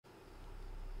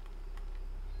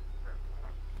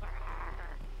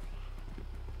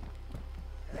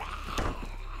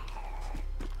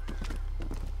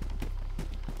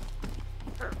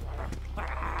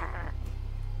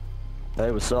Hey,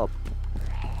 what's up?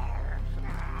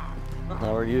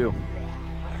 How are you?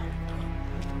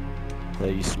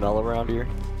 Hey, you smell around here?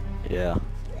 Yeah.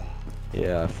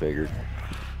 Yeah, I figured.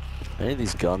 Any of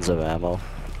these guns have ammo?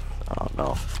 I don't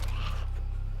know.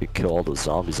 We could kill all the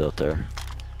zombies out there.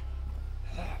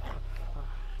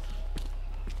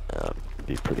 It'd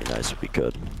be pretty nice if we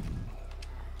could.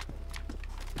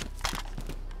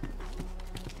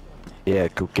 Yeah,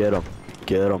 go get him.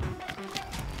 Get him.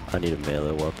 I need a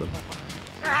melee weapon.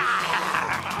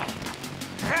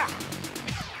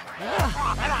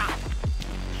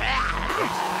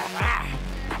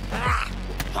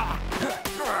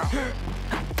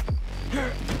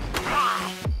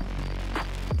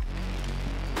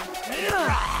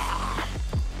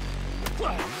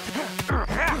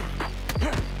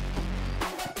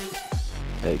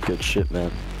 Hey, good shit,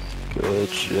 man. Good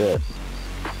shit.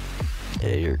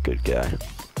 Hey, you're a good guy.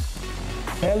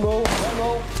 Hello,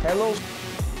 hello, hello.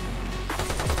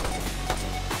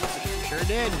 Sure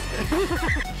did.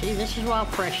 See, this is why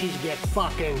freshies get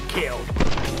fucking killed.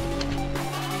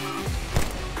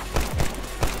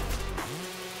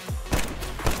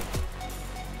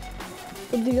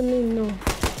 What do you mean, no?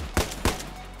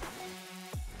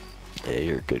 Hey,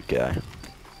 you're a good guy.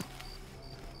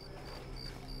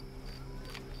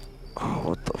 Oh,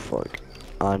 what the fuck?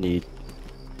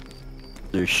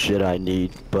 There's shit I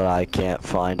need, but I can't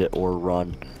find it or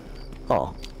run.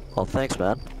 Oh, well, thanks,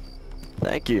 man.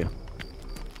 Thank you.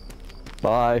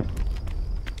 Bye.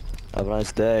 Have a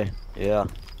nice day. Yeah.